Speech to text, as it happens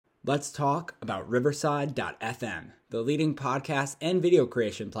Let's talk about Riverside.fm, the leading podcast and video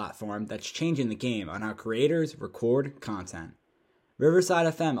creation platform that's changing the game on how creators record content. Riverside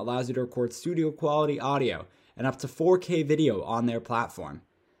FM allows you to record studio quality audio and up to 4K video on their platform.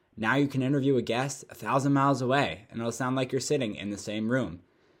 Now you can interview a guest 1,000 miles away and it'll sound like you're sitting in the same room.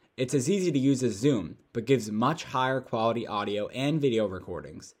 It's as easy to use as Zoom, but gives much higher quality audio and video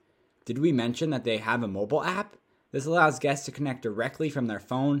recordings. Did we mention that they have a mobile app? This allows guests to connect directly from their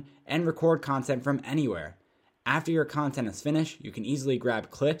phone and record content from anywhere. After your content is finished, you can easily grab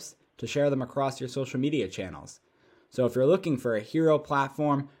clips to share them across your social media channels. So if you're looking for a hero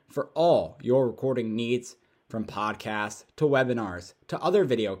platform for all your recording needs, from podcasts to webinars to other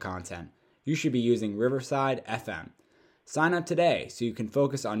video content, you should be using Riverside FM. Sign up today so you can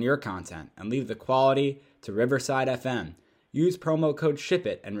focus on your content and leave the quality to Riverside FM. Use promo code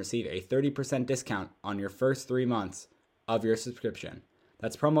SHIPIT and receive a 30% discount on your first 3 months of your subscription.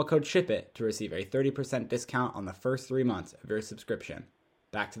 That's promo code SHIPIT to receive a 30% discount on the first 3 months of your subscription.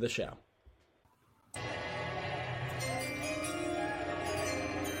 Back to the show.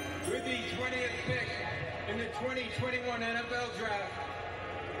 With the 20th pick in the 2021 NFL Draft,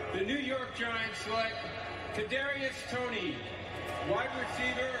 the New York Giants select Kadarius Toney, wide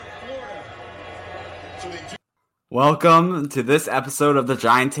receiver of Florida. Welcome to this episode of the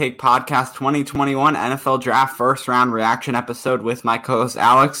Giant Take Podcast 2021 NFL Draft First Round Reaction episode with my co-host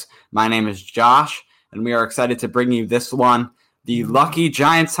Alex. My name is Josh, and we are excited to bring you this one. The lucky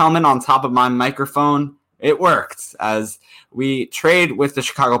Giants helmet on top of my microphone. It worked. As we trade with the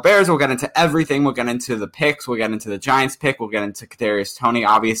Chicago Bears, we'll get into everything. We'll get into the picks. We'll get into the Giants pick. We'll get into Kadarius Toney,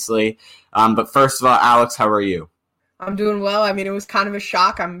 obviously. But first of all, Alex, how are you? I'm doing well. I mean, it was kind of a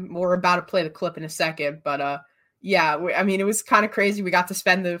shock. I'm more about to play the clip in a second, but yeah, I mean, it was kind of crazy. We got to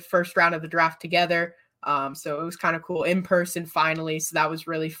spend the first round of the draft together. So it was kind of cool in person finally. So that was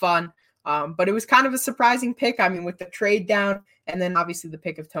really fun. But it was kind of a surprising pick. I mean, with the trade down and then obviously the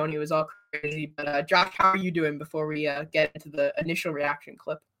pick of Toney was all crazy. But Josh, how are you doing before we get into the initial reaction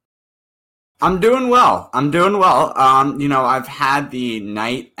clip? I'm doing well. I've had the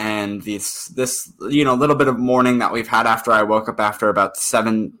night and this little bit of morning that we've had after I woke up after about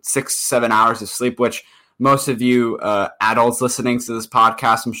 7 hours of sleep, which most of you adults listening to this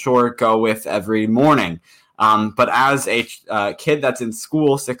podcast, I'm sure, go with every morning. But as a kid that's in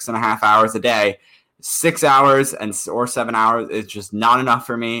school 6.5 hours a day, 6 hours or 7 hours is just not enough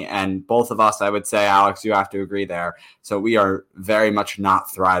for me. And both of us, I would say, Alex, you have to agree there. So we are very much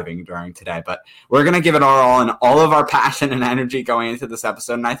not thriving during today. But we're going to give it our all and all of our passion and energy going into this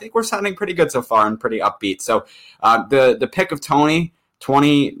episode. And I think we're sounding pretty good so far and pretty upbeat. So the pick of Toney,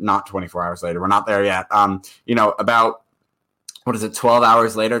 not 24 hours later. We're not there yet. About, 12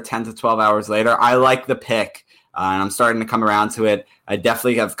 hours later, 10 to 12 hours later. I like the pick, and I'm starting to come around to it. I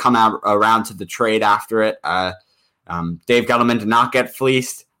definitely have come around to the trade after it. Dave Gettleman did not get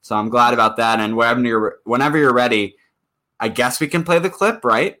fleeced, so I'm glad about that. And whenever you're ready, I guess we can play the clip,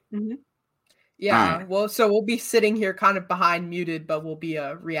 right? Mm-hmm. Yeah, right. Well, so we'll be sitting here kind of behind muted, but we'll be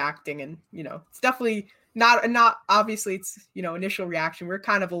reacting. And, it's definitely not obviously it's, initial reaction. We're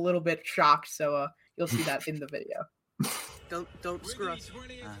kind of a little bit shocked, so you'll see that in the video. Don't screw us.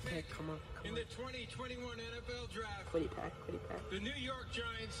 Okay, come on. In the 2021 NFL Draft, Quitty pack. the New York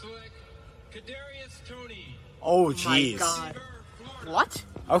Giants select Kadarius Toney. Oh, My jeez. God. What?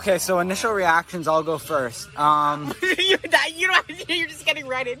 Okay, so initial reactions, I'll go first. You're just getting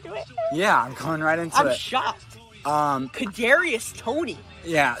right into it? Yeah, I'm going right into I'm it. shocked. Kadarius Toney.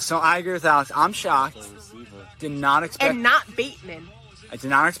 Yeah, so I agree with Alex. I'm shocked. Did not expect... And not Bateman. I did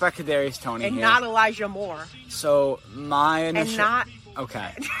not expect Kadarius Toney And here. not Elijah Moore. So my initial... And not...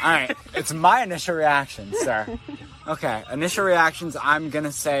 Okay. All right. It's my initial reaction, sir. Okay. Initial reactions, I'm going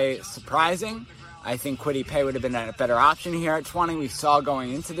to say surprising. I think Kwity Paye would have been a better option here at 20. We saw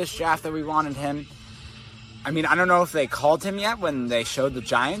going into this draft that we wanted him. I mean, I don't know if they called him yet when they showed the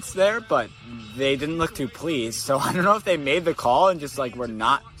Giants there, but they didn't look too pleased. So I don't know if they made the call and just were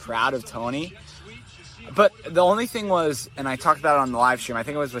not proud of Toney. But the only thing was, and I talked about it on the live stream, I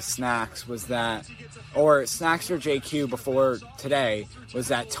think it was with Snacks, or Snacks or JQ before today, was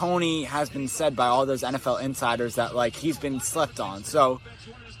that Toney has been said by all those NFL insiders that, he's been slept on. So,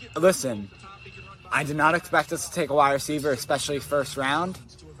 listen, I did not expect us to take a wide receiver, especially first round.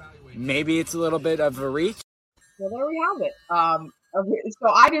 Maybe it's a little bit of a reach. Well, there we have it. So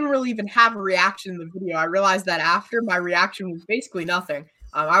I didn't really even have a reaction in the video. I realized that after my reaction was basically nothing.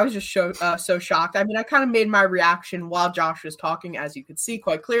 I was just so shocked. I mean, I kind of made my reaction while Josh was talking, as you could see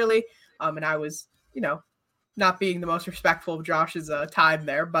quite clearly. And I was, not being the most respectful of Josh's time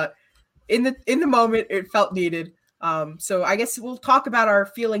there. But in the moment, it felt needed. So I guess we'll talk about our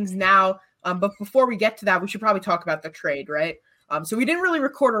feelings now. But before we get to that, we should probably talk about the trade, right? So we didn't really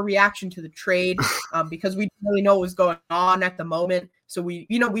record a reaction to the trade because we didn't really know what was going on at the moment. So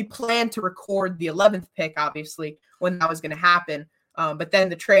we planned to record the 11th pick, obviously, when that was going to happen. But then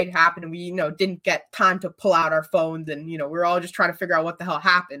the trade happened and we, didn't get time to pull out our phones. And, we were all just trying to figure out what the hell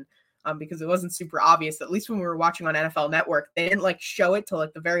happened because it wasn't super obvious. At least when we were watching on NFL Network, they didn't show it till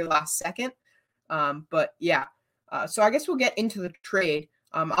the very last second. But yeah, so I guess we'll get into the trade.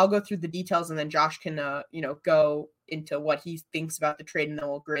 I'll go through the details and then Josh can, go into what he thinks about the trade and then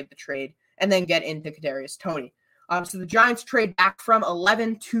we'll grade the trade and then get into Kadarius Toney. So the Giants trade back from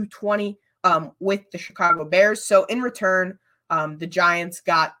 11 to 20 with the Chicago Bears. So in return, the Giants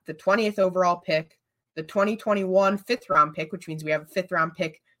got the 20th overall pick, the 2021 fifth round pick, which means we have a fifth round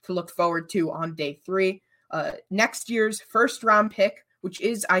pick to look forward to on day 3. Next year's first round pick, which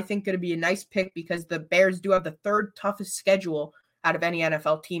is, I think, going to be a nice pick because the Bears do have the third toughest schedule out of any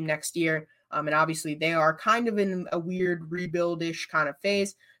NFL team next year. And obviously they are kind of in a weird rebuild-ish kind of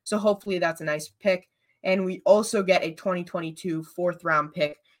phase. So hopefully that's a nice pick. And we also get a 2022 fourth round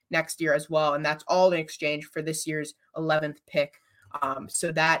pick next year as well. And that's all in exchange for this year's 11th pick.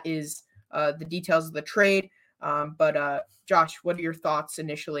 So that is the details of the trade. But Josh, what are your thoughts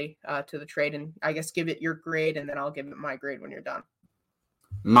initially to the trade? And I guess give it your grade and then I'll give it my grade when you're done.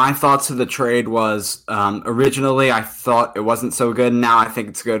 My thoughts of the trade was originally I thought it wasn't so good. Now I think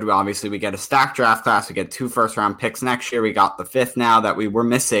it's good. Obviously, we get a stacked draft class. We get 2 first-round picks next year. We got the 5th now that we were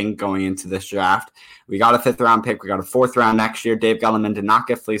missing going into this draft. We got a 5th-round pick. We got a 4th round next year. Dave Gettleman did not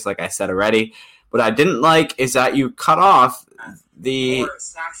get fleeced, like I said already. What I didn't like is that you cut off the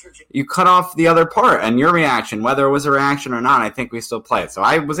other part and your reaction, whether it was a reaction or not. I think we still play it. So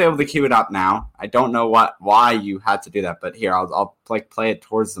I was able to cue it up now. I don't know why you had to do that, but here I'll play it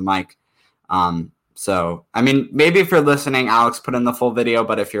towards the mic. So I mean, maybe if you're listening, Alex put in the full video,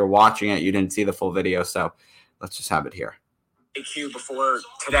 but if you're watching it, you didn't see the full video. So let's just have it here. AQ before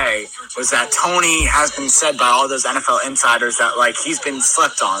today was that Toney has been said by all those NFL insiders that he's been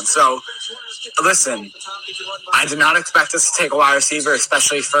slept on. So listen, I did not expect us to take a wide receiver,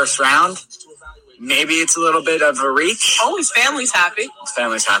 especially first round. Maybe it's a little bit of a reach. Oh, his family's happy. His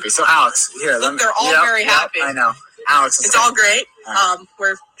family's happy. So Alex, here, they're all very happy. I know. Alex, it's all great.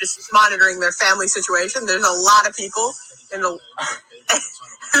 We're just monitoring their family situation. There's a lot of people in the.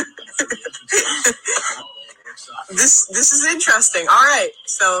 This is interesting. All right,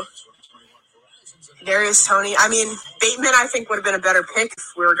 so Kadarius Toney. I mean, Bateman, I think would have been a better pick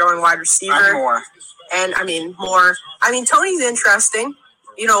if we were going wide receiver. More. And more. I mean, Toney's interesting.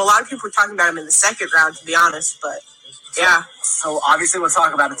 A lot of people were talking about him in the 2nd round, to be honest. But yeah. So obviously, we'll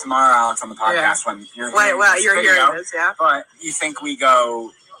talk about it tomorrow, Alex, on the podcast when you're hearing this. Yeah. But you think we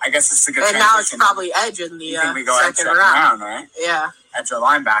go? I guess it's a good. And now it's probably edge in the we go second round, right? Yeah. Edge or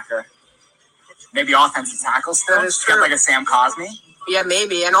linebacker. Maybe offensive tackle still. That is true. Like a Sam Cosmi. Yeah,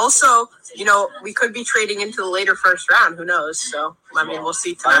 maybe. And also, we could be trading into the later first round. Who knows? So, I mean, we'll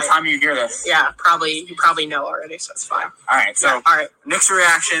see tonight. By the time you hear this. Yeah, you probably know already, so it's fine. All right, so all right. Nick's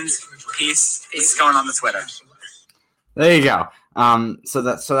reactions, piece going on the Twitter. There you go. So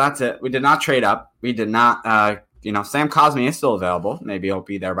that's it. We did not trade up. We did not, Sam Cosmi is still available. Maybe he'll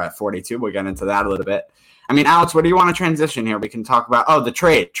be there by 42. We'll get into that a little bit. I mean, Alex, what do you want to transition here? We can talk about, the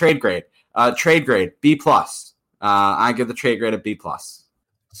trade grade. Trade grade, B+. I give the trade grade a B+.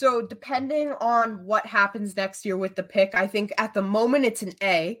 So depending on what happens next year with the pick, I think at the moment it's an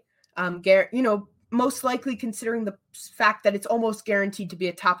A. Most likely considering the fact that it's almost guaranteed to be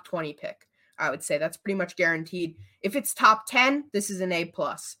a top 20 pick. I would say that's pretty much guaranteed. If it's top 10, this is an A+.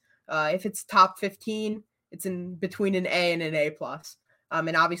 If it's top 15, it's in between an A and an A+.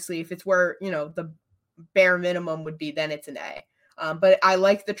 And obviously if it's where, the bare minimum would be, then it's an A. But I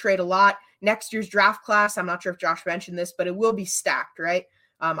like the trade a lot. Next year's draft class, I'm not sure if Josh mentioned this, but it will be stacked, right?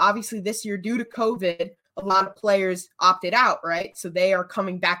 Obviously, this year, due to COVID, a lot of players opted out, right? So they are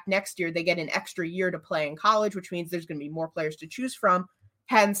coming back next year. They get an extra year to play in college, which means there's going to be more players to choose from.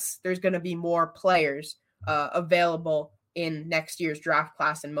 Hence, there's going to be more players available in next year's draft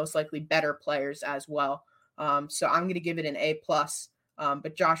class and most likely better players as well. So I'm going to give it an A+.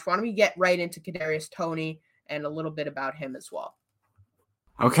 But Josh, why don't we get right into Kadarius Toney and a little bit about him as well?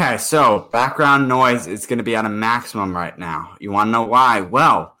 Okay, so background noise is going to be at a maximum right now. You want to know why?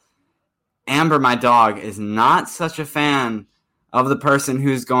 Well, Amber, my dog, is not such a fan of the person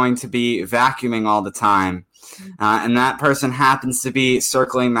who's going to be vacuuming all the time. And that person happens to be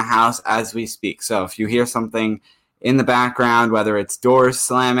circling the house as we speak. So if you hear something in the background, whether it's doors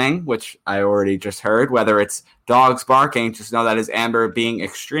slamming, which I already just heard, whether it's dogs barking, just know that is Amber being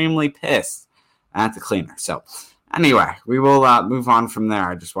extremely pissed at the cleaner. So Anyway, we will move on from there.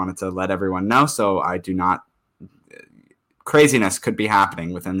 I just wanted to let everyone know so I do not craziness could be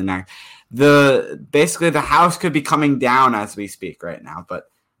happening within the next. Basically the house could be coming down as we speak right now, but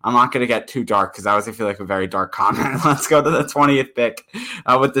I'm not going to get too dark because that was, I feel like, a very dark comment. Let's go to the 20th pick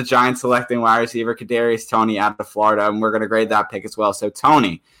with the Giants selecting wide receiver Kadarius Toney out of Florida, and we're going to grade that pick as well. So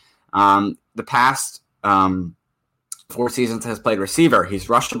Toney, the past 4 seasons has played receiver. He's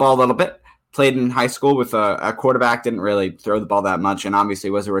rushed the ball a little bit, played in high school with a quarterback, didn't really throw the ball that much, and obviously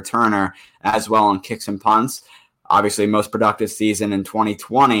was a returner as well on kicks and punts. Obviously, most productive season in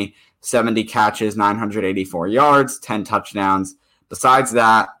 2020, 70 catches, 984 yards, 10 touchdowns. Besides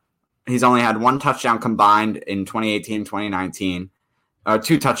that, he's only had 1 touchdown combined in 2018-2019,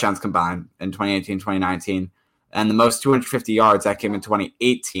 2 touchdowns combined in 2018-2019, and the most 250 yards that came in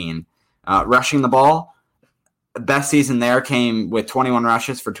 2018. Rushing the ball, the best season there came with 21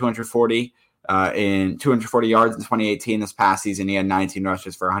 rushes for 240 yards in 2018. This past season, he had 19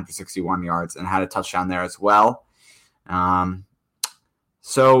 rushes for 161 yards and had a touchdown there as well.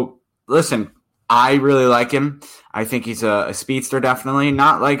 So, listen, I really like him. I think he's a speedster, definitely.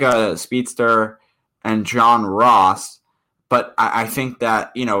 Not like a speedster and John Ross, but I think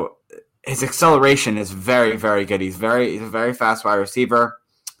that, his acceleration is very, very good. He's a very fast wide receiver,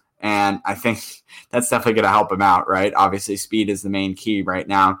 and I think that's definitely going to help him out, right? Obviously, speed is the main key right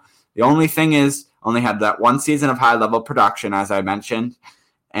now. The only thing is, only had that 1 season of high-level production, as I mentioned,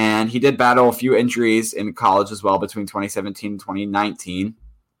 and he did battle a few injuries in college as well between 2017 and 2019.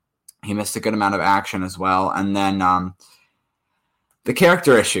 He missed a good amount of action as well. And then the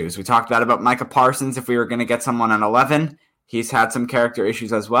character issues. We talked about Micah Parsons if we were going to get someone at 11. He's had some character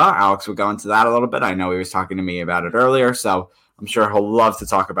issues as well. Alex will go into that a little bit. I know he was talking to me about it earlier, so I'm sure he'll love to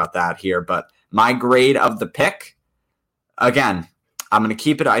talk about that here. But my grade of the pick, again, I'm going to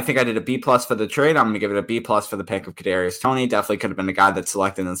keep it. I think I did a B+ for the trade. I'm going to give it a B+ for the pick of Kadarius Toney. Definitely could have been a guy that's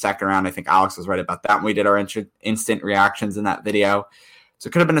selected in the second round. I think Alex was right about that when we did our instant reactions in that video. So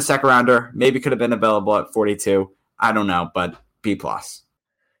it could have been a second rounder. Maybe could have been available at 42. I don't know, but B+.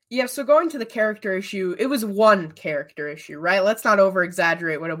 Yeah, so going to the character issue, it was one character issue, right? Let's not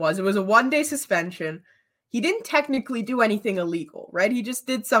over-exaggerate what it was. It was a 1-day suspension. He didn't technically do anything illegal, right? He just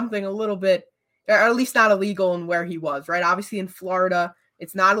did something a little bit, or at least not illegal in where he was, right? Obviously in Florida,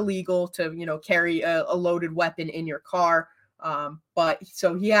 it's not illegal to, carry a loaded weapon in your car. But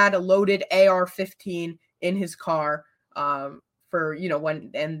so he had a loaded AR-15 in his car, for,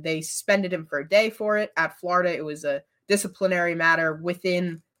 and they suspended him for a day for it. At Florida, it was a disciplinary matter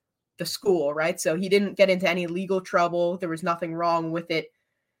within the school, right? So he didn't get into any legal trouble. There was nothing wrong with it.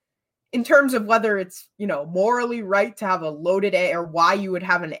 In terms of whether it's, morally right to have a loaded or why you would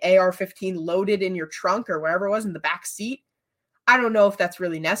have an AR-15 loaded in your trunk or wherever it was in the back seat, I don't know if that's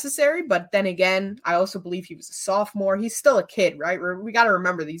really necessary. But then again, I also believe he was a sophomore. He's still a kid, right? We got to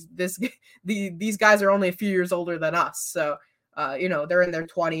remember these guys are only a few years older than us. So, they're in their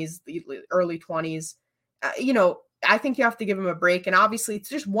 20s, early 20s. I think you have to give him a break. And obviously, it's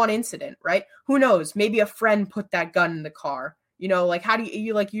just one incident, right? Who knows? Maybe a friend put that gun in the car. How do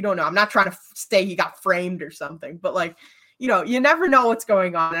you don't know. I'm not trying to say he got framed or something, but you never know what's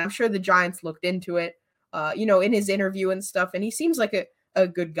going on. And I'm sure the Giants looked into it, in his interview and stuff. And he seems like a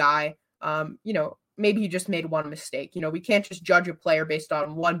good guy. Maybe he just made one mistake. We can't just judge a player based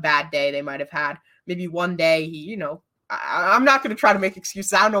on one bad day they might have had. Maybe one day he, I'm not going to try to make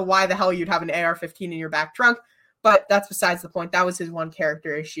excuses. I don't know why the hell you'd have an AR-15 in your back trunk, but that's besides the point. That was his one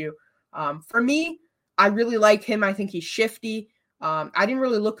character issue. For me, I really like him. I think he's shifty. I didn't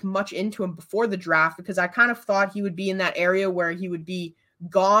really look much into him before the draft because I kind of thought he would be in that area where he would be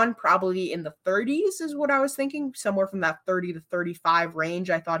gone probably in the 30s is what I was thinking, somewhere from that 30 to 35 range.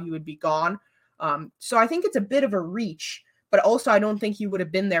 I thought he would be gone. So I think it's a bit of a reach, but also I don't think he would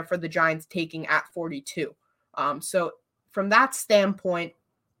have been there for the Giants taking at 42. So from that standpoint,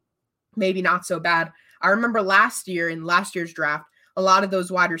 maybe not so bad. I remember last year's draft, a lot of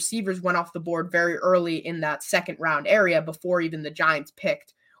those wide receivers went off the board very early in that second round area before even the Giants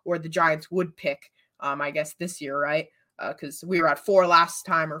picked, or the Giants would pick, I guess this year, right? Because we were at 4 last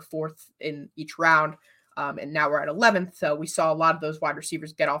time, or 4th in each round, and now we're at 11th. So we saw a lot of those wide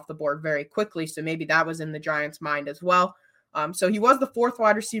receivers get off the board very quickly. So maybe that was in the Giants' mind as well. So he was the 4th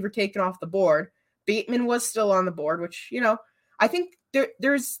wide receiver taken off the board. Bateman was still on the board, which, I think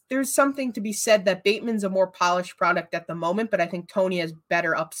there's something to be said that Bateman's a more polished product at the moment, but I think Toney has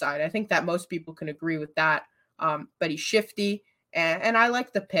better upside. I think that most people can agree with that. But he's shifty, and I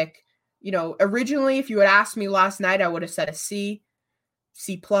like the pick. Originally, if you had asked me last night, I would have said a C+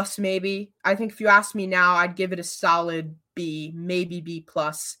 maybe. I think if you ask me now, I'd give it a solid B, maybe B+.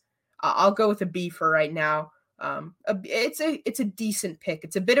 I'll go with a B for right now. It's a decent pick.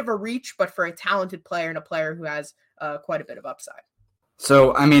 It's a bit of a reach, but for a talented player and a player who has quite a bit of upside.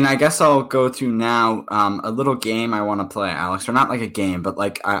 So, I mean, I guess I'll go to now a little game I want to play, Alex. Or not like a game, but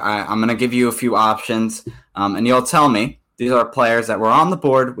like I'm going to give you a few options, and you'll tell me. These are players that were on the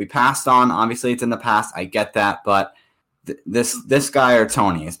board. We passed on. Obviously, it's in the past. I get that, but this guy or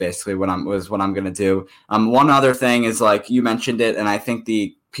Tony is basically what I'm going to do. One other thing is, like, you mentioned it, and I think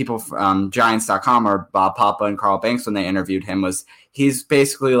the people from Giants.com or Bob Papa and Carl Banks, when they interviewed him, he's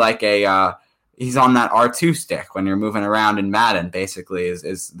basically like he's on that R2 stick when you're moving around in Madden, basically,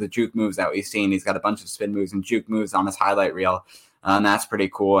 is the juke moves that we've seen. He's got a bunch of spin moves and juke moves on his highlight reel. And that's pretty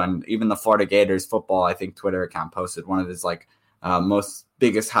cool. And even the Florida Gators football, I think, Twitter account posted one of his most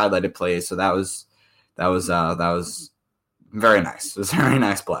biggest highlighted plays. So that was very nice. It was a very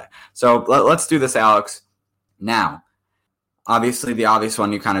nice play. So let's do this, Alex. Now, obviously, the obvious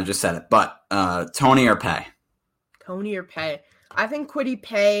one, you kind of just said it, but Tony or Paye? Tony or Paye? I think Kwity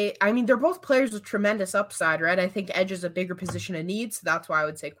Paye. I mean, they're both players with tremendous upside, right? I think edge is a bigger position of need, so that's why I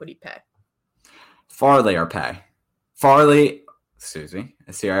would say Kwity Paye. Farley or Paye? Farley. Excuse me.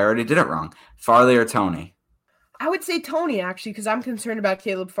 See, I already did it wrong. Farley or Tony? I would say Tony, actually, because I'm concerned about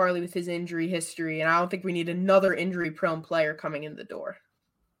Caleb Farley with his injury history, and I don't think we need another injury-prone player coming in the door.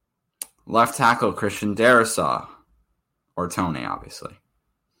 Left tackle, Christian Darrisaw. Or Tony, obviously.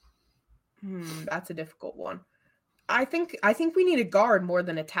 That's a difficult one. I think we need a guard more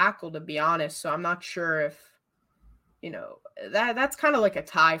than a tackle, to be honest, so I'm not sure if, that's kind of like a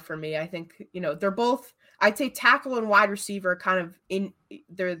tie for me. I think, they're both... I'd say tackle and wide receiver are kind of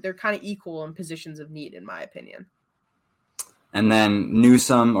they're kind of equal in positions of need, in my opinion. And then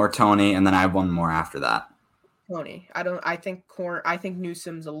Newsome or Tony, and then I have one more after that. Tony. I think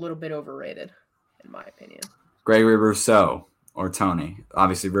Newsome's a little bit overrated, in my opinion. Gregory Rousseau or Tony,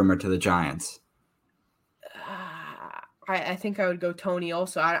 obviously rumored to the Giants. I think I would go Tony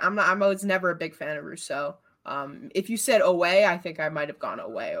also. I was never a big fan of Rousseau. If you said Oweh, I think I might have gone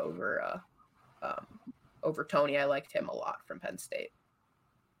Oweh over Tony. I liked him a lot from Penn State.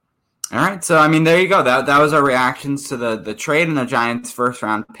 All right, so I mean, there you go. That was our reactions to the trade and the Giants' first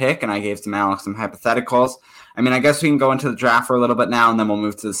round pick, and I gave Alex some hypotheticals. I mean, I guess we can go into the draft for a little bit now, and then we'll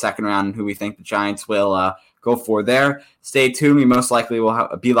move to the second round and who we think the Giants will go for there. Stay tuned. We most likely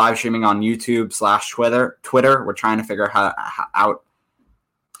will be live streaming on YouTube/Twitter. We're trying to figure out.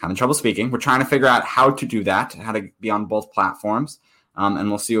 Having trouble speaking. We're trying to figure out how to do that, how to be on both platforms. And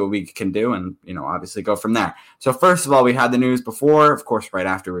we'll see what we can do and, obviously go from there. So first of all, we had the news before, of course, right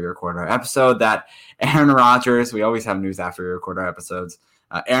after we record our episode, that Aaron Rodgers, we always have news after we record our episodes.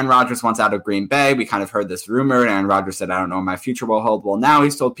 Aaron Rodgers wants out of Green Bay. We kind of heard this rumor, and Aaron Rodgers said, I don't know what my future will hold. Well, now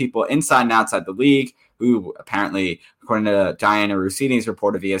he's told people inside and outside the league who apparently, according to Diana Rossini's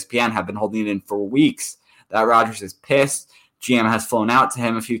report of ESPN, have been holding it in for weeks, that Rodgers is pissed. GM has flown out to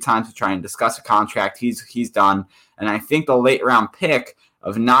him a few times to try and discuss a contract. He's done. And I think the late round pick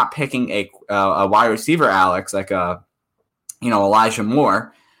of not picking a wide receiver, Alex, like Elijah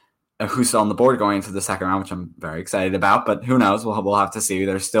Moore, who's still on the board going into the second round, which I'm very excited about. But who knows? We'll have to see.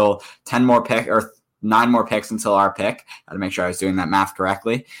 There's still 9 more picks until our pick. I had to make sure I was doing that math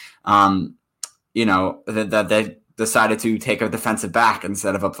correctly. That they decided to take a defensive back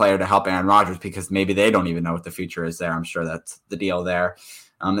instead of a player to help Aaron Rodgers because maybe they don't even know what the future is there. I'm sure that's the deal there.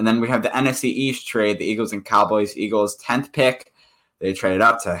 And then we have the NFC East trade, the Eagles and Cowboys. Eagles 10th pick. They traded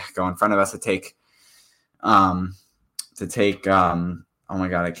up to go in front of us to take oh my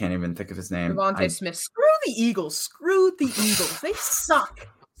God, I can't even think of his name. Devontae Smith. Screw the Eagles. They suck.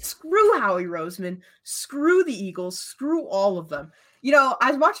 Screw Howie Roseman. Screw the Eagles. Screw all of them.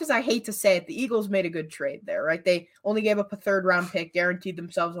 As much as I hate to say it, the Eagles made a good trade there, right? They only gave up a 3rd round pick, guaranteed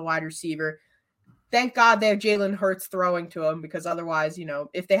themselves a wide receiver. Thank God they have Jalen Hurts throwing to him because otherwise,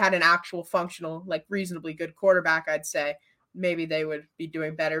 if they had an actual functional, reasonably good quarterback, I'd say maybe they would be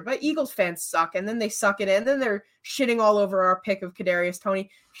doing better. But Eagles fans suck, and then they suck it, and then they're shitting all over our pick of Kadarius Toney.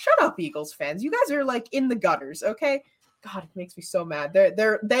 Shut up, Eagles fans. You guys are in the gutters, okay? God, it makes me so mad.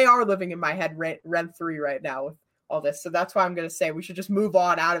 They are living in my head rent-free right now with all this. So that's why I'm going to say we should just move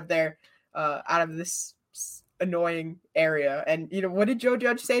on out of this annoying area. And, what did Joe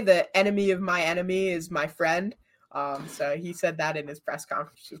Judge say? The enemy of my enemy is my friend. So he said that in his press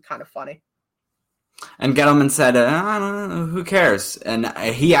conference, which was kind of funny. And Gettleman said, I don't know, who cares? And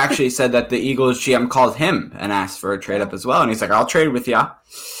he actually said that the Eagles GM called him and asked for a trade up as well. And he's like, I'll trade with you.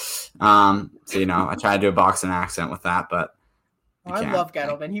 I tried to do a Boston accent with that, but I love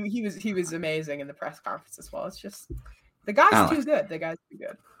Gettleman. He was amazing in the press conference as well. It's just the guy's too good. The guy's too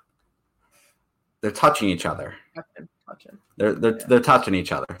good. They're touching each other. Touching. They're touching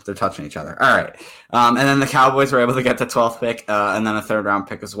each other. They're touching each other. All right. And then the Cowboys were able to get the 12th pick and then a third-round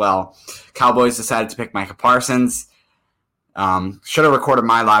pick as well. Cowboys decided to pick Micah Parsons. Should have recorded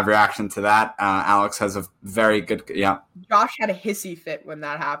my live reaction to that. Alex has a very good – yeah. Josh had a hissy fit when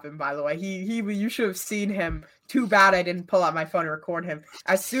that happened, by the way. You should have seen him. Too bad I didn't pull out my phone and record him.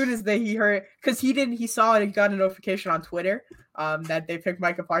 As soon as he heard – because he saw it and got a notification on Twitter that they picked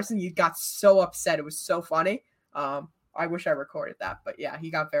Micah Parsons. He got so upset. It was so funny. I wish I recorded that. But, yeah, he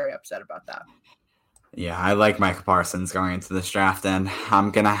got very upset about that. Yeah, I like Micah Parsons going into this draft, and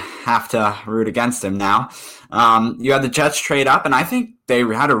I'm going to have to root against him now. You had the Jets trade up, and I think they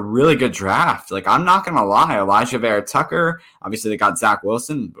had a really good draft. Like, I'm not going to lie. Elijah Vera-Tucker, obviously they got Zach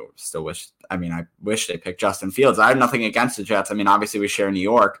Wilson, but I wish they picked Justin Fields. I have nothing against the Jets. I mean, obviously we share New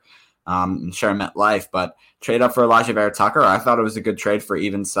York and share MetLife, but trade up for Elijah Vera-Tucker, I thought it was a good trade for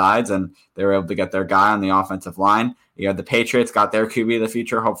even sides, and they were able to get their guy on the offensive line. You had the Patriots, got their QB of the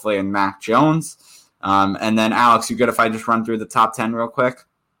future, hopefully, in Mac Jones. And then, Alex, you good if I just run through the top 10 real quick?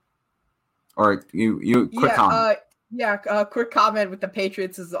 Or you quick comment? Quick comment with the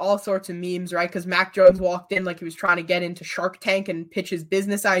Patriots is all sorts of memes, right? Because Mac Jones walked in like he was trying to get into Shark Tank and pitch his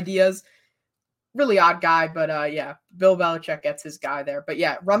business ideas. Really odd guy, but Bill Belichick gets his guy there. But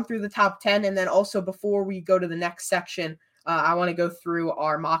yeah, run through the top 10. And then also before we go to the next section, I want to go through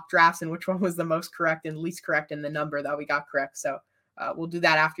our mock drafts and which one was the most correct and least correct and the number that we got correct. So we'll do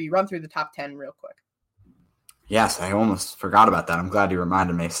that after you run through the top 10 real quick. Yes, I almost forgot about that. I'm glad you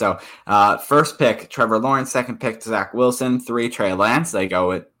reminded me. So, first pick, Trevor Lawrence. Second pick, Zach Wilson. 3, Trey Lance. They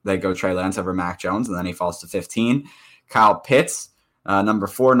go Trey Lance over Mac Jones, and then he falls to 15. Kyle Pitts. Number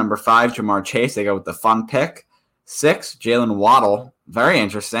 4, number 5, Jamar Chase. They go with the fun pick. 6, Jalen Waddle. Very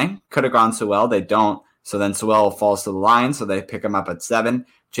interesting. Could have gone Sewell. They don't. So then Sewell falls to the Lions, so they pick him up at 7.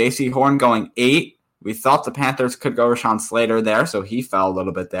 J.C. Horn going 8. We thought the Panthers could go Rashawn Slater there, so he fell a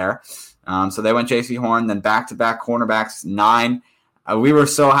little bit there. So they went J.C. Horn, then back-to-back cornerbacks, 9. We were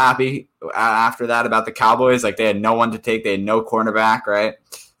so happy after that about the Cowboys. Like, they had no one to take. They had no cornerback, right?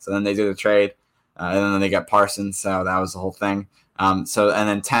 So then they do the trade, and then they got Parsons, so that was the whole thing. And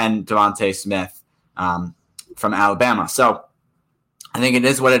then 10, Devontae Smith from Alabama. So I think it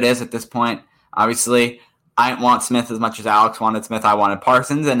is what it is at this point. Obviously, I didn't want Smith as much as Alex wanted Smith. I wanted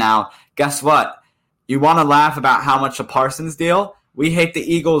Parsons, and now guess what? You want to laugh about how much a Parsons deal? We hate the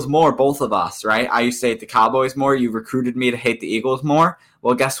Eagles more, both of us, right? I used to hate the Cowboys more. You recruited me to hate the Eagles more.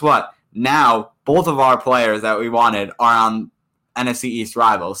 Well, guess what? Now, both of our players that we wanted are on NFC East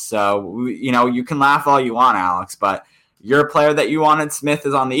rivals. So, you can laugh all you want, Alex, but your player that you wanted, Smith,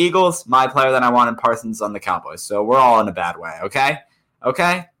 is on the Eagles. My player that I wanted, Parsons, on the Cowboys. So we're all in a bad way, okay?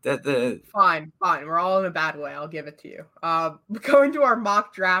 Okay? Fine. We're all in a bad way. I'll give it to you. Going to our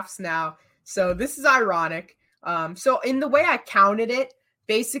mock drafts now. So this is ironic. So in the way I counted it,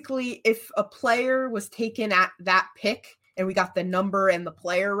 basically if a player was taken at that pick and we got the number and the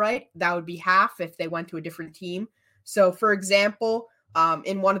player right, that would be half if they went to a different team. So for example,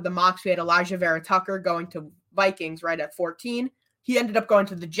 in one of the mocks, we had Elijah Vera-Tucker going to Vikings right at 14. He ended up going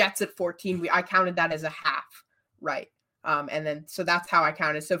to the Jets at 14. I counted that as a half, right? And then, so that's how I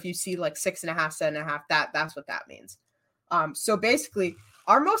counted. So if you see like 6.5, 7.5, that's what that means. So basically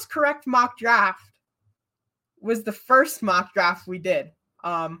our most correct mock draft was the first mock draft we did.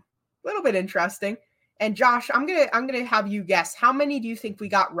 Little bit interesting. And Josh, I'm gonna have you guess, how many do you think we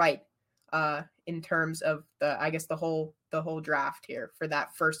got right in terms of the whole draft here for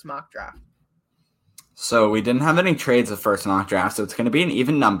that first mock draft? So we didn't have any trades the first mock draft, so it's going to be an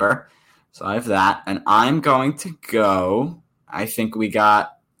even number. So I have that, and I'm going to go. I think I'm going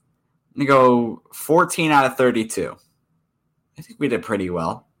to go 14 out of 32. I think we did pretty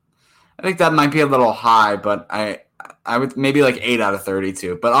well. I think that might be a little high, but I would maybe like 8 out of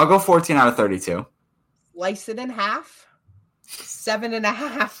 32. But I'll go 14 out of 32. Slice it in half.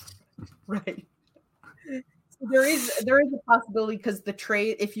 7.5. Right. So there is a possibility because the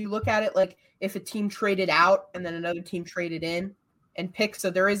trade, if you look at it, like if a team traded out and then another team traded in and picked, so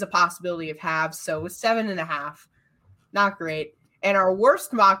there is a possibility of halves. So it was 7.5. Not great. And our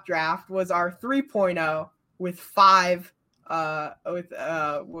worst mock draft was our 3.0 with 5.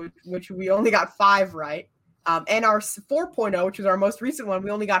 Which we only got 5 right. And our 4.0, which is our most recent one,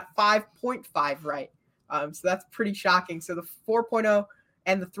 we only got 5.5 right. So that's pretty shocking. So the 4.0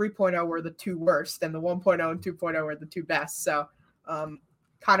 and the 3.0 were the 2 worst, and the 1.0 and 2.0 were the 2 best. So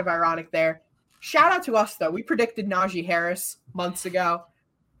kind of ironic there. Shout out to us, though. We predicted Najee Harris months ago.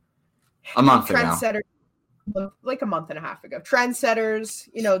 A month ago. Trendsetter, like a month and a half ago. Trendsetters,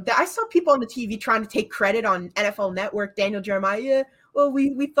 I saw people on the TV trying to take credit on NFL Network. Daniel Jeremiah, well,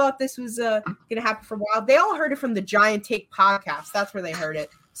 we thought this was going to happen for a while. They all heard it from the Giant Take podcast. That's where they heard it.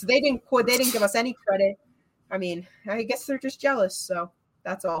 So they didn't give us any credit. I mean, I guess they're just jealous. So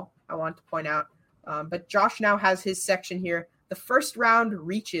that's all I want to point out. But Josh now has his section here. The first round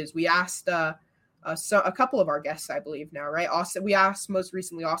reaches. We asked a couple of our guests, I believe now, right? We asked most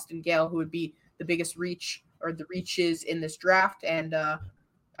recently Austin Gale who would be the biggest reach or the reaches in this draft. And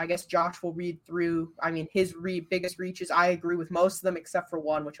I guess Josh will read through, his biggest reaches. I agree with most of them except for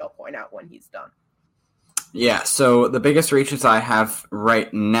one, which I'll point out when he's done. Yeah, so the biggest reaches I have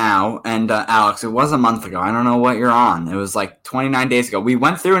right now, and Alex, it was a month ago. I don't know what you're on. It was like 29 days ago. We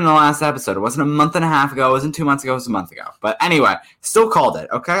went through in the last episode. It wasn't a month and a half ago. It wasn't 2 months ago. It was a month ago. But anyway, still called it,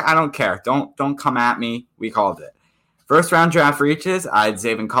 okay? I don't care. Don't come at me. We called it. First round draft reaches, I had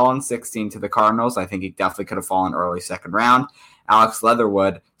Zaven Collins, 16 to the Cardinals. I think he definitely could have fallen early second round. Alex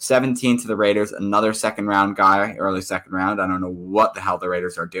Leatherwood, 17 to the Raiders, another second-round guy, early second round. I don't know what the hell the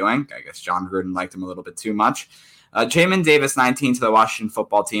Raiders are doing. I guess John Gruden liked him a little bit too much. Jamin Davis, 19 to the Washington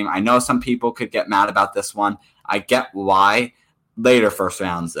football team. I know some people could get mad about this one. I get why. Later first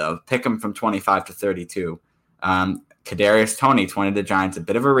rounds, though. Pick him from 25 to 32. Kadarius Toney, 20 to the Giants, a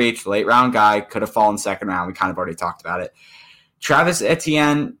bit of a reach. Late-round guy, could have fallen second round. We kind of already talked about it. Travis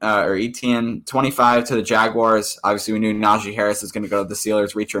Etienne, 25 to the Jaguars. Obviously, we knew Najee Harris was going to go to the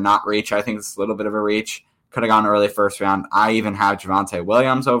Steelers. Reach or not reach. I think it's a little bit of a reach. Could have gone early first round. I even have Javonte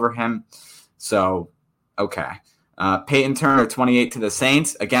Williams over him. So, okay. Peyton Turner, 28 to the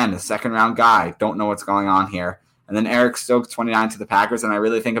Saints. Again, a second-round guy. Don't know what's going on here. And then Eric Stokes, 29 to the Packers. And I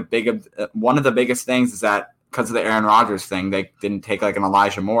really think one of the biggest things is that because of the Aaron Rodgers thing, they didn't take like an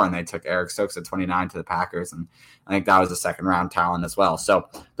Elijah Moore, and they took Eric Stokes at 29 to the Packers. And I think that was a second-round talent as well. So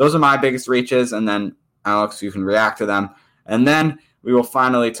those are my biggest reaches. And then, Alex, you can react to them. And then we will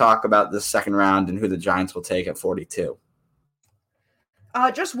finally talk about the second round and who the Giants will take at 42.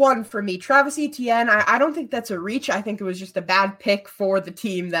 Just one for me. Travis Etienne, I don't think that's a reach. I think it was just a bad pick for the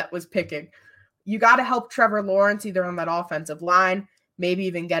team that was picking. You got to help Trevor Lawrence either on that offensive line, maybe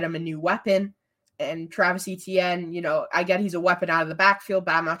even get him a new weapon. And Travis Etienne, I get he's a weapon out of the backfield,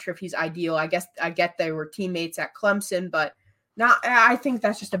 but I'm not sure if he's ideal. I get they were teammates at Clemson, but I think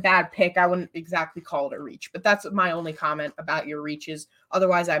that's just a bad pick. I wouldn't exactly call it a reach, but that's my only comment about your reaches.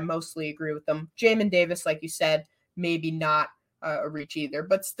 Otherwise, I mostly agree with them. Jamin Davis, like you said, maybe not a reach either,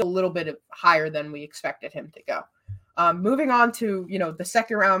 but still a little bit higher than we expected him to go. Moving on to, the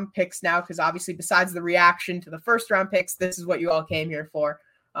second round picks now, because obviously besides the reaction to the first round picks, this is what you all came here for.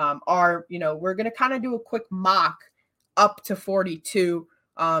 We're going to kind of do a quick mock up to 42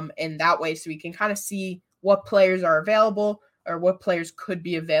 in that way, so we can kind of see what players are available or what players could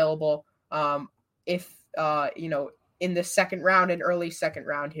be available if in the second round and early second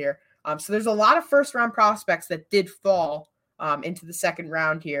round here. So there's a lot of first round prospects that did fall into the second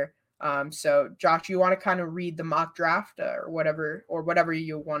round here. So Josh, you want to kind of read the mock draft or whatever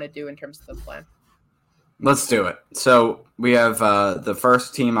you want to do in terms of the plan? Let's do it. So we have the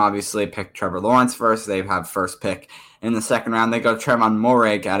first team obviously picked Trevor Lawrence first. They have first pick in the second round. They go Trevon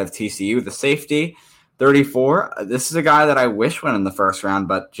Moehrig out of TCU, the safety, 34. This is a guy that I wish went in the first round,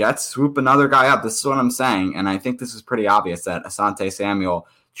 but Jets swoop another guy up. This is what I'm saying, and I think this is pretty obvious that Asante Samuel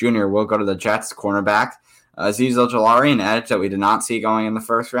Jr. will go to the Jets, cornerback. Azeez Ojulari, an edge that we did not see going in the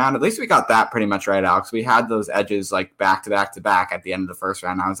first round. At least we got that pretty much right, Alex. We had those edges like back to back to back at the end of the first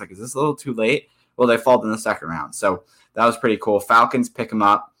round. I was like, is this a little too late? Well, they fall in the second round. So that was pretty cool. Falcons pick him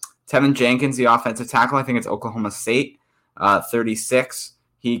up. Tevin Jenkins, the offensive tackle, I think it's Oklahoma State, 36.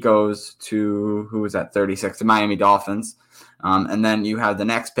 He goes to, who was that, 36, the Miami Dolphins. And then you have the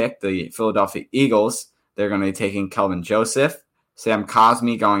next pick, the Philadelphia Eagles. They're going to be taking Kelvin Joseph. Sam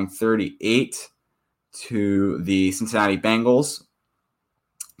Cosmi going 38 to the Cincinnati Bengals.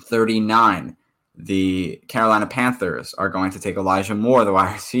 39. The Carolina Panthers are going to take Elijah Moore, the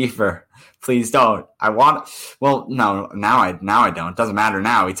wide receiver. Please don't. No, now I don't. Doesn't matter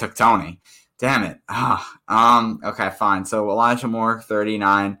now. He took Toney. Damn it. Okay, fine. So Elijah Moore,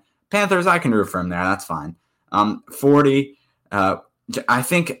 39. Panthers, I can root for him there. That's fine. 40. I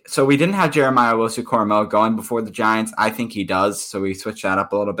think so. We didn't have Jeremiah Owusu-Koramoah going before the Giants. I think he does. So we switched that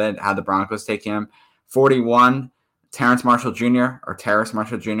up a little bit. Had the Broncos take him. 41. Terrace Marshall Jr.,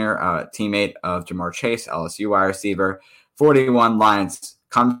 teammate of Jamar Chase, LSU wide receiver. 41, Lions.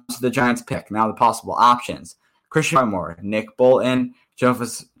 Comes to the Giants pick. Now the possible options. Christian Moore, Nick Bolton,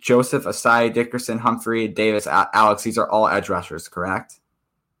 Joseph Asai, Dickerson, Humphrey, Davis, Alex. These are all edge rushers, correct?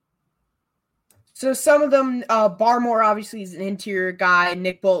 So some of them, Barmore, obviously, is an interior guy.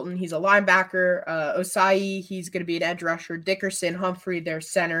 Nick Bolton, he's a linebacker. Osai, he's going to be an edge rusher. Dickerson, Humphrey, their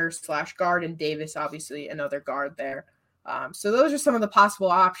center/guard, and Davis, obviously, another guard there. So those are some of the possible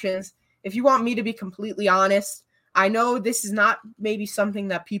options. If you want me to be completely honest, I know this is not maybe something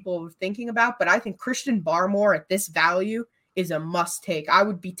that people are thinking about, but I think Christian Barmore at this value is a must take. I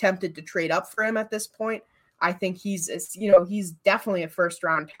would be tempted to trade up for him at this point. I think he's definitely a first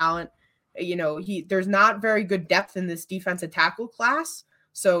round talent. There's not very good depth in this defensive tackle class.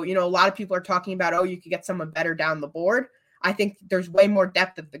 So, a lot of people are talking about, oh, you could get someone better down the board. I think there's way more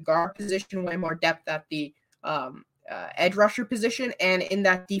depth at the guard position, way more depth at the edge rusher position. And in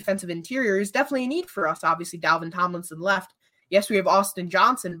that defensive interior is definitely a need for us. Obviously, Dalvin Tomlinson left. Yes, we have Austin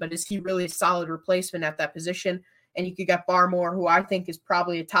Johnson, but is he really a solid replacement at that position? And you could get Barmore, who I think is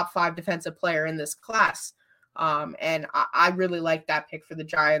probably a top 5 defensive player in this class. And I really like that pick for the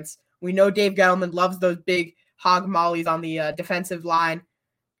Giants. We know Dave Gettleman loves those big hog mollies on the defensive line.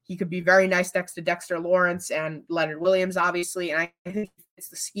 He could be very nice next to Dexter Lawrence and Leonard Williams, obviously. And I think he fits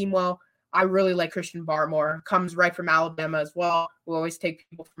the scheme well. I really like Christian Barmore. Comes right from Alabama as well. We always take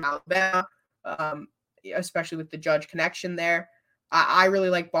people from Alabama, especially with the Judge connection there. I really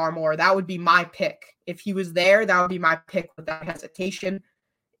like Barmore. That would be my pick. If he was there, that would be my pick without hesitation.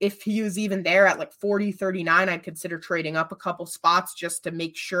 If he was even there at like 40, 39, I'd consider trading up a couple spots just to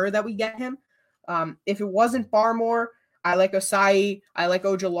make sure that we get him. If it wasn't Barmore, I like Osai. I like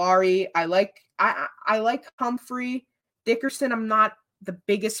Ojulari. I like Humphrey. Dickerson, I'm not the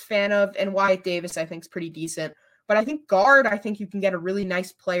biggest fan of, and Wyatt Davis, I think, is pretty decent. But I think guard, I think you can get a really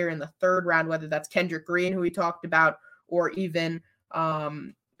nice player in the third round, whether that's Kendrick Green, who we talked about, or even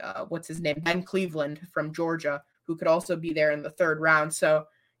what's his name, Ben Cleveland from Georgia, who could also be there in the third round. So,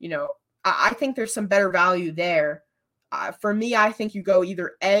 I think there's some better value there. For me, I think you go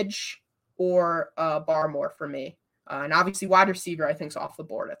either edge or Barmore for me. And obviously wide receiver, I think, is off the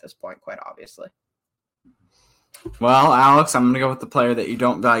board at this point, quite obviously. Well, Alex, I'm going to go with the player that you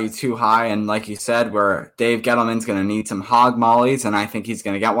don't value too high. And like you said, where Dave Gettleman's going to need some hog mollies, and I think he's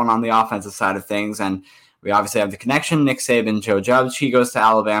going to get one on the offensive side of things. And we obviously have the connection, Nick Saban, Joe Judge. He goes to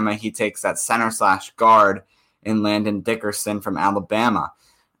Alabama. He takes that center/guard in Landon Dickerson from Alabama.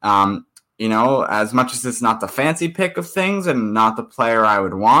 As much as it's not the fancy pick of things and not the player I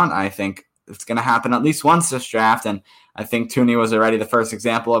would want, I think it's going to happen at least once this draft. And I think Tooney was already the first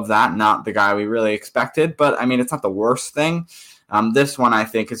example of that, not the guy we really expected. But, it's not the worst thing. This one, I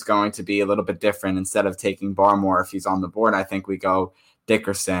think, is going to be a little bit different. Instead of taking Barmore, if he's on the board, I think we go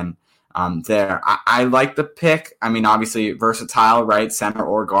Dickerson there. I like the pick. Obviously, versatile, right? Center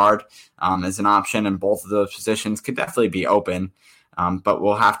or guard is an option, and both of those positions could definitely be open. But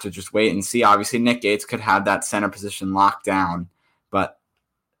we'll have to just wait and see. Obviously, Nick Gates could have that center position locked down, but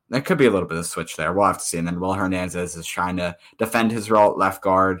there could be a little bit of switch there. We'll have to see. And then Will Hernandez is trying to defend his role at left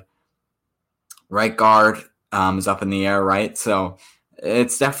guard. Right guard is up in the air, right? So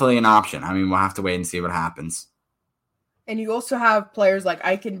it's definitely an option. We'll have to wait and see what happens. And you also have players like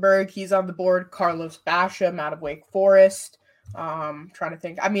Eichenberg. He's on the board. Carlos Basham out of Wake Forest. Trying to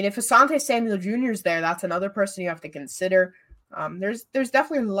think. If Asante Samuel Jr. is there, that's another person you have to consider. There's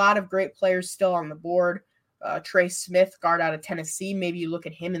definitely a lot of great players still on the board. Trey Smith, guard out of Tennessee. Maybe you look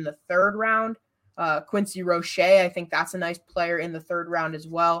at him in the third round. Quincy Roche, I think that's a nice player in the third round as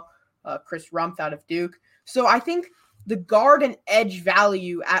well. Chris Rumpf out of Duke. So I think the guard and edge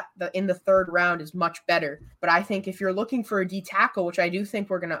value in the third round is much better. But I think if you're looking for a D tackle, which I do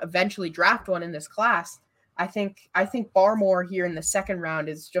think we're going to eventually draft one in this class, I think Barmore here in the second round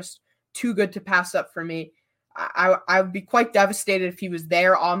is just too good to pass up for me. I would be quite devastated if he was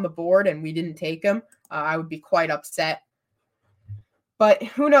there on the board and we didn't take him. I would be quite upset. But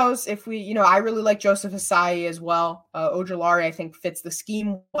who knows if we, I really like Joseph Ossai as well. Ojulari, I think, fits the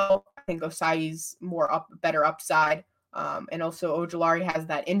scheme well. I think Osai's better upside. And also Ojulari has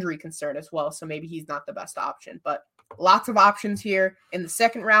that injury concern as well. So maybe he's not the best option. But lots of options here in the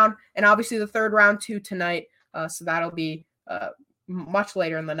second round. And obviously the third round too tonight. So that'll be much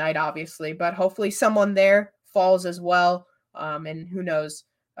later in the night, obviously. But hopefully someone there falls as well. And who knows,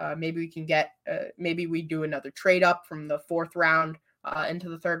 maybe we can maybe we do another trade up from the fourth round into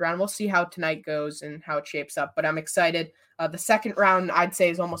the third round. We'll see how tonight goes and how it shapes up, but I'm excited. The second round, I'd say,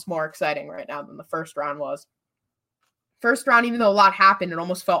 is almost more exciting right now than the first round was. First round, even though a lot happened, it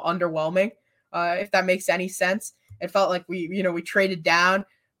almost felt underwhelming. If that makes any sense, it felt like we traded down,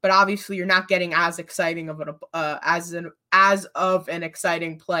 but obviously you're not getting as exciting of an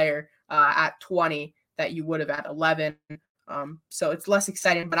exciting player at 20 that you would have at 11. So it's less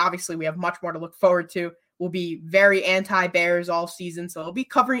exciting, but obviously we have much more to look forward to. We'll be very anti-Bears all season, so we'll be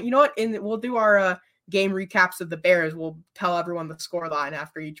covering. We'll do our game recaps of the Bears. We'll tell everyone the scoreline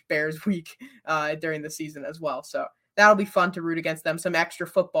after each Bears week during the season as well. So that'll be fun to root against them. Some extra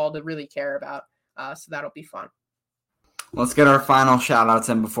football to really care about. So that'll be fun. let's get our final shout-outs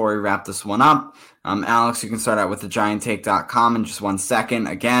in before we wrap this one up. Alex, you can start out with thegianttake.com in just 1 second.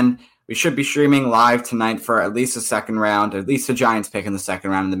 Again, we should be streaming live tonight for at least a second round, at least the Giants pick in the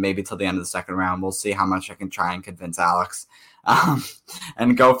second round, and then maybe till the end of the second round. We'll see how much I can try and convince Alex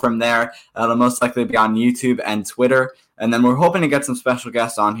and go from there. It'll most likely be on YouTube and Twitter. And then we're hoping to get some special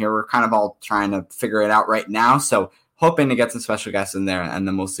guests on here. We're kind of all trying to figure it out right now. So hoping to get some special guests in there, and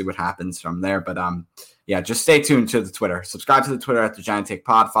then we'll see what happens from there. But yeah, just stay tuned to the Twitter. Subscribe to the Twitter at The Giant Take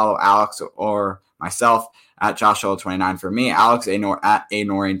Pod. Follow Alex or myself at Joshua29 for me, Alex at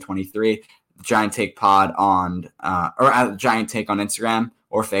Noreen23, The Giant Take Pod on or at Giant Take on Instagram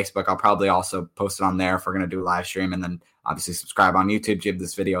or Facebook. I'll probably also post it on there if we're going to do a live stream. And then obviously subscribe on YouTube. Give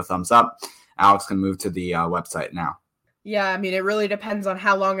this video a thumbs up. Alex can move to the website now. Yeah, I mean, it really depends on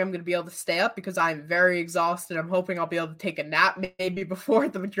how long I'm going to be able to stay up because I'm very exhausted. I'm hoping I'll be able to take a nap maybe before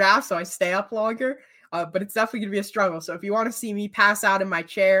the draft so I stay up longer. But it's definitely going to be a struggle. So if you want to see me pass out in my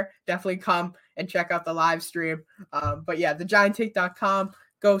chair, definitely come and check out the live stream. But yeah, thegianttake.com.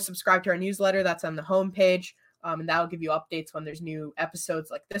 Go subscribe to our newsletter. That's on the homepage. And that'll give you updates when there's new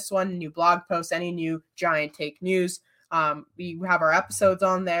episodes like this one, new blog posts, any new Giant Take news. We have our episodes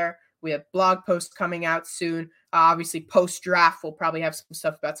on there. We have blog posts coming out soon. Obviously, post-draft, we'll probably have some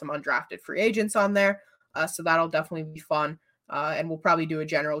stuff about some undrafted free agents on there. So that'll definitely be fun. And we'll probably do a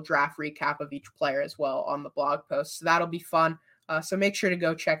general draft recap of each player as well on the blog post. So that'll be fun. So make sure to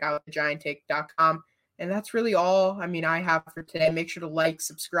go check out thegianttake.com. And that's really all I have for today. Make sure to like,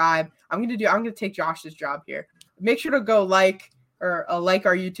 subscribe. I'm going to take Josh's job here. Make sure to go like our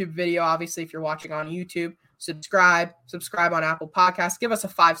YouTube video, obviously, if you're watching on YouTube. Subscribe on Apple Podcasts. Give us a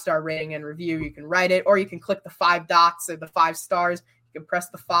 5-star rating and review. You can write it, or you can click the 5 dots or the 5 stars. You can press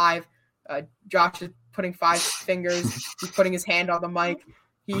the 5. Josh is putting 5 fingers. He's putting his hand on the mic.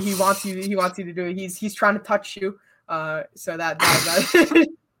 He wants you to do it. He's trying to touch you. So that.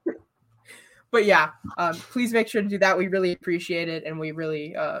 But yeah, please make sure to do that. We really appreciate it, and we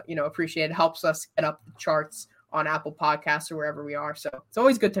really appreciate it. Helps us get up the charts on Apple Podcasts or wherever we are. So it's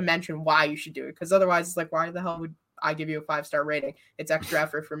always good to mention why you should do it, because otherwise it's like, why the hell would I give you a 5-star rating? It's extra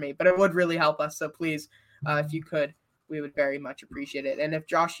effort for me, but it would really help us. So please, if you could, we would very much appreciate it. And if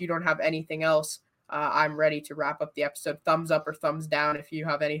Josh, you don't have anything else, I'm ready to wrap up the episode. Thumbs up or thumbs down if you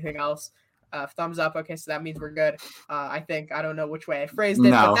have anything else. Thumbs up. Okay, so that means we're good. I think, I don't know which way I phrased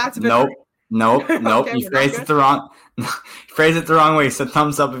it, but that's a bit. Nope. Okay, You phrased it the wrong. Phrased it the wrong way. So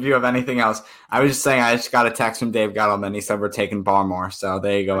thumbs up if you have anything else. I was just saying I just got a text from Dave Gettleman. He said we're taking Barmore. So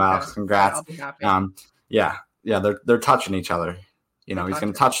there you go, Alex. Congrats. I'll be happy. Yeah. They're touching each other. He's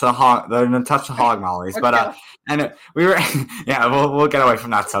going to touch the hog. They're going to touch the hog mollies. Okay. But and we were we'll get away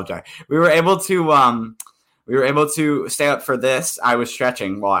from that subject. We were able to stay up for this. I was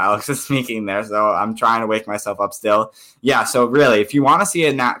stretching while Alex was speaking there, so I'm trying to wake myself up still. Yeah, so really, if you want to see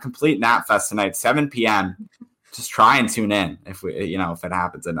a complete nap fest tonight, 7 p.m., just try and tune in if it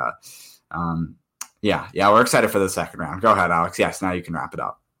happens. And we're excited for the second round. Go ahead, Alex. Yes, now you can wrap it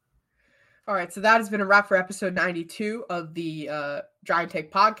up. All right, so that has been a wrap for episode 92 of the Giant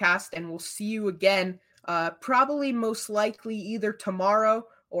Take podcast, and we'll see you again probably most likely either tomorrow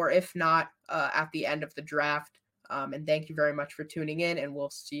or if not, at the end of the draft. And thank you very much for tuning in, and we'll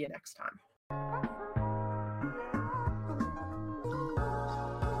see you next time.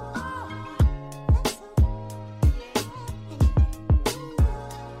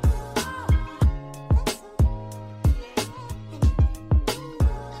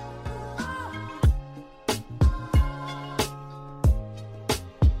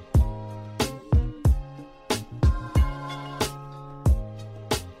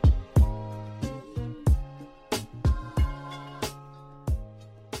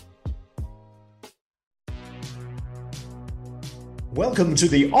 Welcome to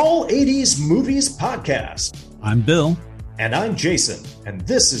the All 80s Movies Podcast. I'm Bill. And I'm Jason. And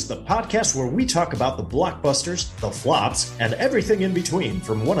this is the podcast where we talk about the blockbusters, the flops, and everything in between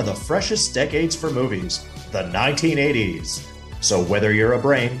from one of the freshest decades for movies, the 1980s. So whether you're a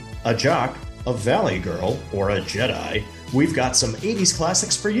brain, a jock, a valley girl, or a Jedi, we've got some 80s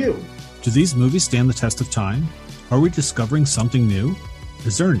classics for you. Do these movies stand the test of time? Are we discovering something new?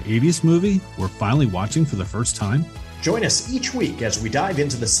 Is there an 80s movie we're finally watching for the first time? Join us each week as we dive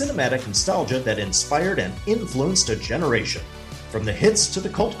into the cinematic nostalgia that inspired and influenced a generation. From the hits to the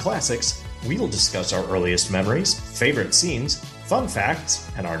cult classics, we'll discuss our earliest memories, favorite scenes, fun facts,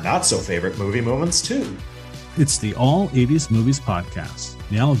 and our not-so-favorite movie moments, too. It's the All 80s Movies Podcast,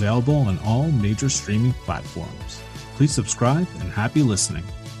 now available on all major streaming platforms. Please subscribe and happy listening.